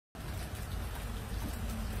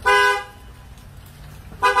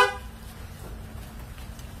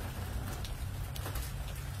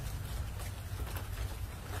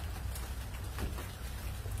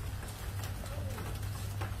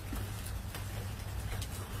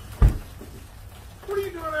what are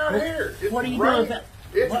you doing out here? It's what are you raining. doing?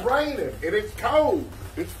 It's raining and it's cold.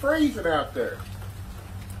 It's freezing out there.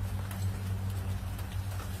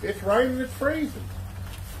 It's raining, it's freezing.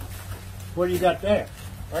 What do you got there?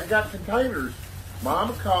 I got containers.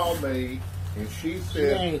 Mama called me and she She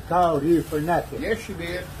said, ain't called you for nothing. yes, she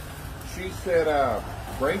did. She said,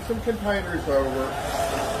 bring some containers over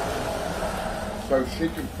so she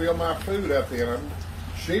can fill my food up in them.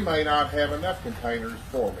 She may not have enough containers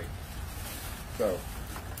for me. So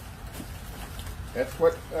that's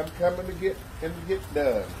what I'm coming to get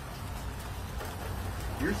done.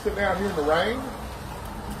 You're sitting out here in the rain?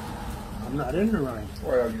 I'm not in the rain.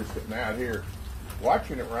 Well, you're sitting out here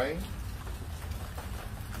watching it rain.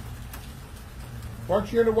 Why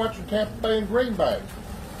aren't you into watching Tampa Bay and Green Bay?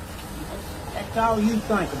 That's all you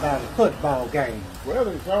think about a football game. Well,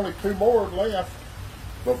 there's only 2 more left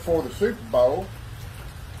before the Super Bowl.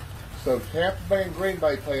 So Tampa Bay and Green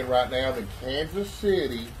Bay playing right now. Then Kansas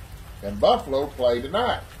City and Buffalo play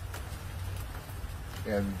tonight.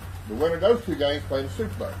 And the winner of those 2 games play the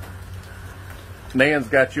Super Bowl. Nan's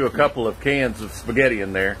got you a couple of cans of spaghetti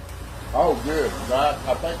in there. Oh, good. I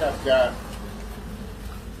think I've got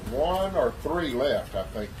 1 or 3 left, I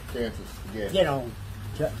think, Kansas spaghetti. Get on,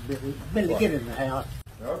 Billy, get in the house.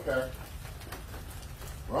 Okay.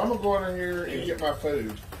 Well, I'm going to go in here and get my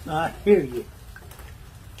food. I hear you.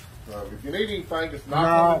 So if you need anything, just knock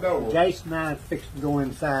on the door. Jason and I fixed to go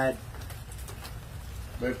inside.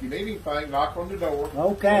 But if you need anything, knock on the door.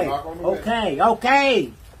 Okay, Knock on the window.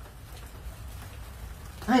 okay.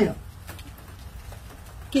 Damn.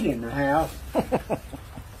 Get in the house. Okay,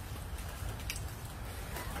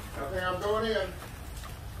 I'm going in.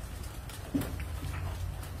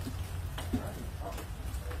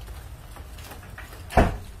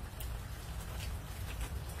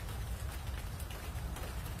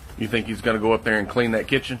 You think he's going to go up there and clean that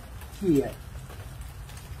kitchen? Yeah.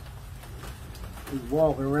 He's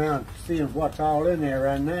walking around seeing what's all in there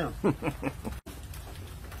right now.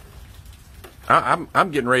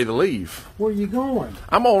 I'm getting ready to leave. Where you going?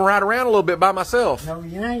 I'm going to ride around a little bit by myself. No,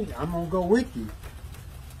 you ain't. I'm going to go with you.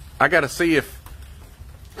 I got to see if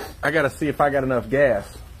I got enough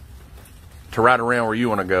gas to ride around where you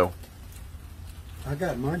want to go. I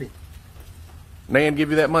got money. Nan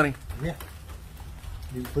give you that money? Yeah.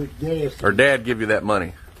 You can put gas in Or Dad give you that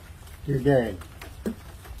money? your dad. You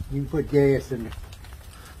can put gas in it.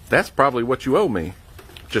 That's probably what you owe me.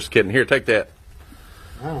 Just kidding. Here, take that.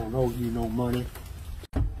 I don't owe you no money.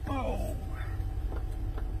 Oh.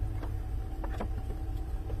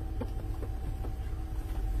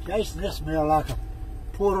 Jason, this smells like a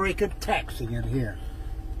Puerto Rican taxi in here.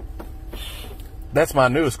 That's my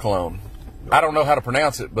newest cologne. I don't know how to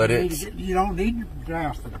pronounce it, but You don't need to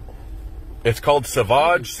drouse it. it's called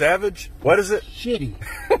Savage. What is it? Shitty.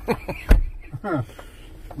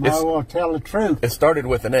 Might as well tell the truth. It started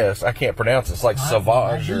with an S. I can't pronounce it. It's like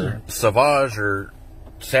Savage or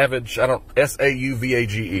Savage. I don't.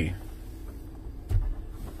 Sauvage.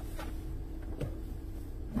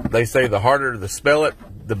 They say the harder to spell it,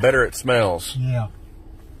 the better it smells. Yeah.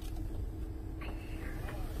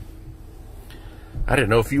 I didn't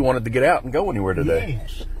know if you wanted to get out and go anywhere today.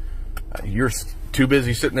 Yes. You're too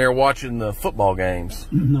busy sitting there watching the football games.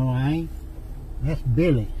 No, I ain't. That's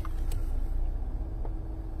Billy.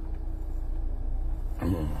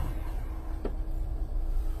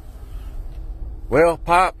 Well,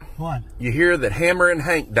 Pop, What? you hear that Hammer and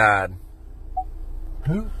Hank died.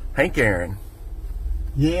 Who? Hank Aaron.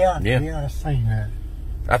 Yeah, Yeah. I seen that.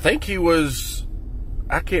 I think he was,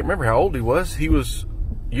 I can't remember how old he was. He was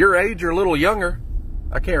your age or a little younger.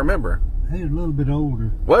 I can't remember. He was a little bit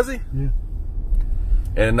older. Was he? Yeah.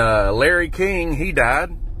 And Larry King, he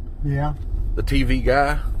died. Yeah. The TV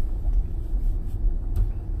guy.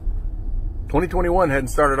 2021 hadn't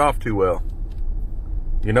started off too well.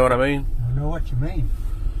 You know what I mean? I know what you mean.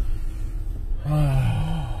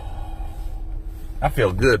 I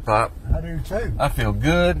feel good, Pop. I do too. I feel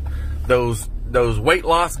good. Those weight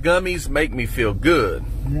loss gummies make me feel good.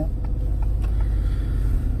 Yeah.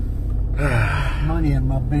 Money in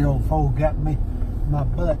my billfold got me my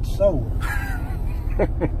butt sore.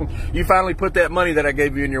 You finally put that money that I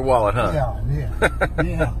gave you in your wallet, huh?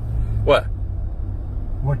 Yeah. What?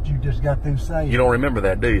 What you just got through saying. You don't remember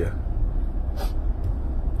that, do you?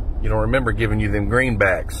 You don't remember giving you them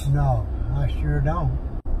greenbacks. No, I sure don't.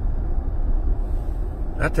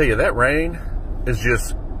 I tell you, that rain is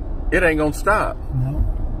just, it ain't gonna stop. No.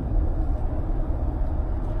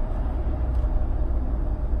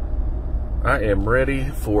 I am ready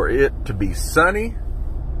for it to be sunny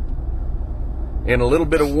and a little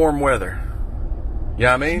bit of warm weather. You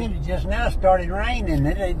know what I mean? It just now started raining.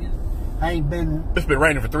 I ain't been. It's been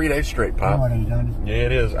raining for 3 days straight, Pop. No, it ain't done Yeah,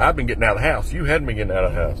 it is. I've been getting out of the house. You hadn't been getting out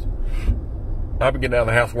of the house. I've been getting out of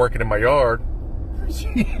the house working in my yard.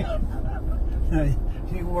 it.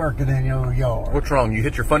 You working in your yard. What's wrong? You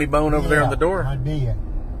hit your funny bone over there on the door? I did.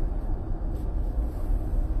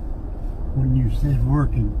 When you said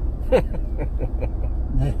working.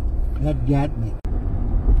 that got me.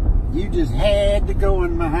 You just had to go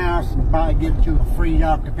in my house and buy, get you a free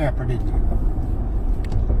Dr. Pepper, didn't you?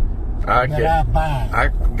 I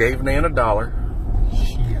gave Nan $1.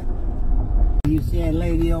 Shit. You see that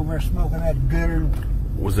lady over there smoking that gooder?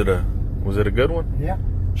 Was it a good one? Yeah.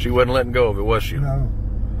 She wasn't letting go of it, was she? No.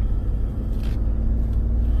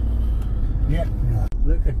 Yep. No.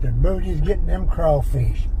 Look at the booties getting them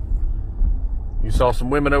crawfish. You saw some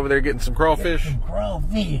women over there getting some crawfish? Some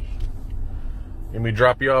crawfish. Can we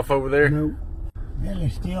drop you off over there? Nope.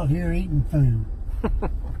 Billy's still here eating food.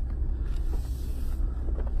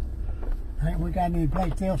 Ain't we got any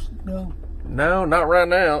place else to go? No, not right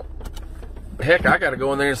now. Heck, I got to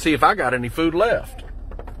go in there and see if I got any food left.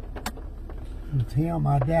 It's him,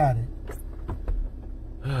 I doubt it.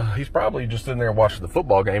 He's probably just in there watching the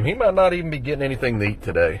football game. He might not even be getting anything to eat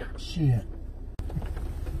today. Shit.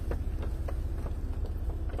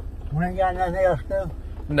 We ain't got nothing else to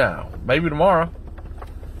do? No, maybe tomorrow.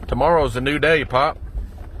 Tomorrow's a new day, Pop.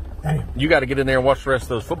 Damn. You got to get in there and watch the rest of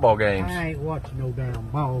those football games. I ain't watching no damn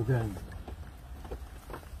ball game.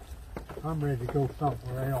 I'm ready to go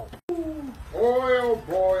somewhere else. Boy, oh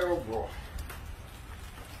boy, oh boy.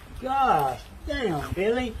 Gosh, damn,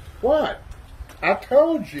 Billy. What? I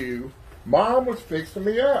told you Mom was fixing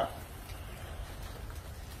me up.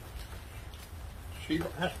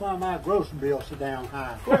 That's why my grocery bill's so down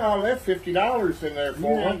high. Well, I left $50 in there You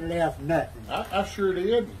for ain't her. left nothing. I sure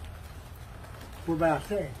did. What about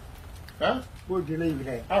that? Huh? Where'd you leave it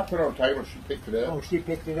at? I put it on the table. She picked it up. Oh, she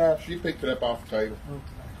picked it up? She picked it up off the table. Okay.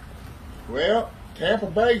 Well, Tampa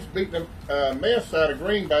Bay's beating a mess out of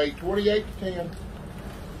Green Bay, 28-10.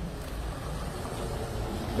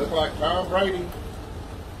 Look like Tom Brady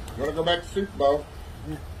gonna go back to Super Bowl.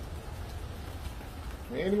 Yeah.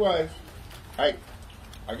 Anyways, hey,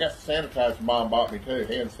 I got the sanitizer Mom bought me too,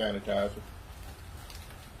 hand sanitizer.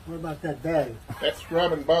 What about that bag? That's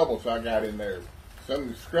scrubbing bubbles I got in there.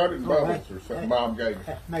 Some scrubbing bubbles or something Mom gave me.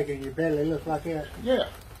 That's making your belly look like that. Yeah.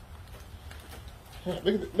 Look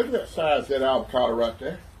at that size of that avocado right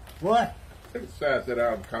there. What? Look at the size of that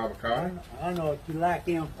avocado. I know what you like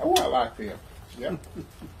him. Oh, I like them. Yep.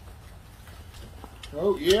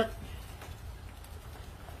 Oh, yep.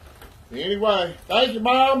 Anyway, thank you,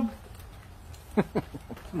 Mom.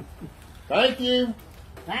 Thank you.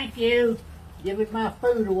 Thank you. Giving my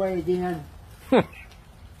food away again.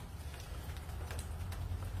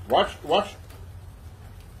 Watch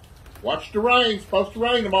the rain. It's supposed to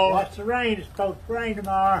rain tomorrow. Watch the rain. It's supposed to rain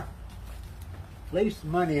tomorrow. Leave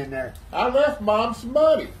some money in there. I left Mom some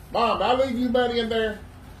money. Mom, I leave you money in there.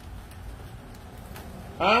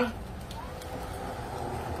 Huh?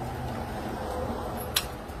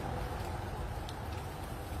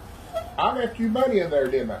 I left you money in there,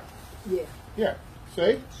 didn't I? Yeah. Yeah.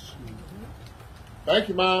 See? Thank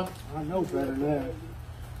you, Mom. I know better than that.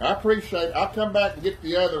 I appreciate it. I'll come back and get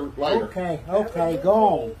the other later. Okay, go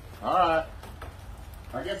on. All right.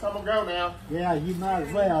 I guess I'm going to go now. Yeah, you might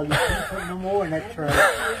as well. You can't put no more in that tray.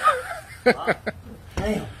 Right.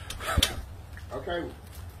 Damn. Okay.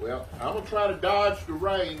 Well, I'm going to try to dodge the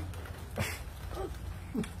rain.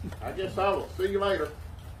 I guess I will. See you later.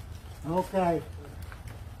 Okay.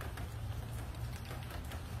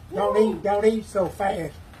 Don't eat so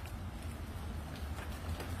fast.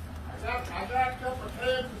 I got a couple of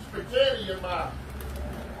cans of spaghetti in my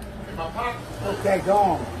pocket. Okay, go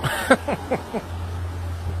on.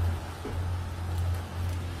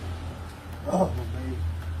 Oh, man.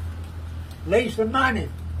 Leave some money.